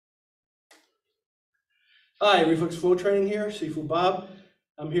Hi, Reflex Flow Training here, Sifu Bob.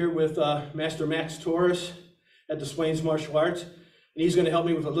 I'm here with Master Max Torres at Desplaines Martial Arts, and he's going to help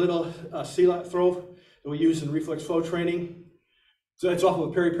me with a little Silat throw that we use in Reflex Flow Training. So it's off of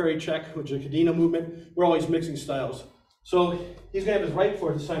a peri-peri check, which is a Cadena movement. We're always mixing styles. So he's going to have his right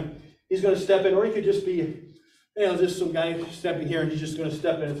foot this time. He's going to step in, or he could just be, just some guy stepping here, and he's just going to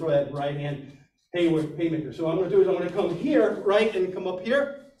step in and throw that right hand haymaker. So what I'm going to do is I'm going to come here, right, and come up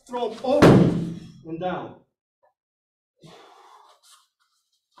here, throw him over and down.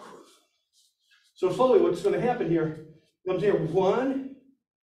 So slowly what's going to happen here, comes here, 1,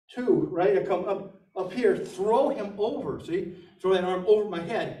 2, right? I come up here, throw him over, see? Throw that arm over my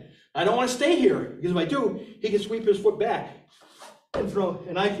head. I don't want to stay here, because if I do, he can sweep his foot back and throw,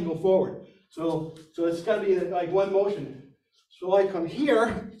 and I can go forward. So it's got to be like one motion. So I come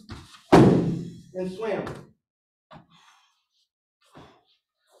here and slam.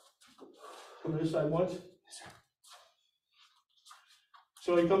 Come to this side once.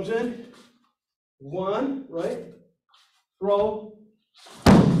 So he comes in. 1, right? Throw.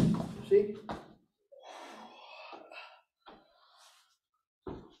 See?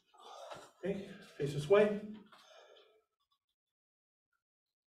 Okay, face this way.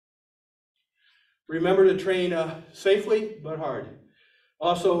 Remember to train safely but hard.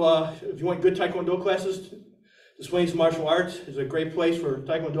 Also, if you want good Taekwondo classes, Desplaines Martial Arts is a great place for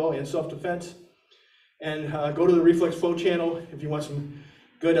Taekwondo and self-defense. And go to the Reflex Flow channel if you want some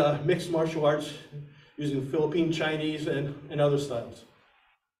good mixed martial arts using Philippine, Chinese, and other styles.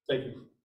 Thank you.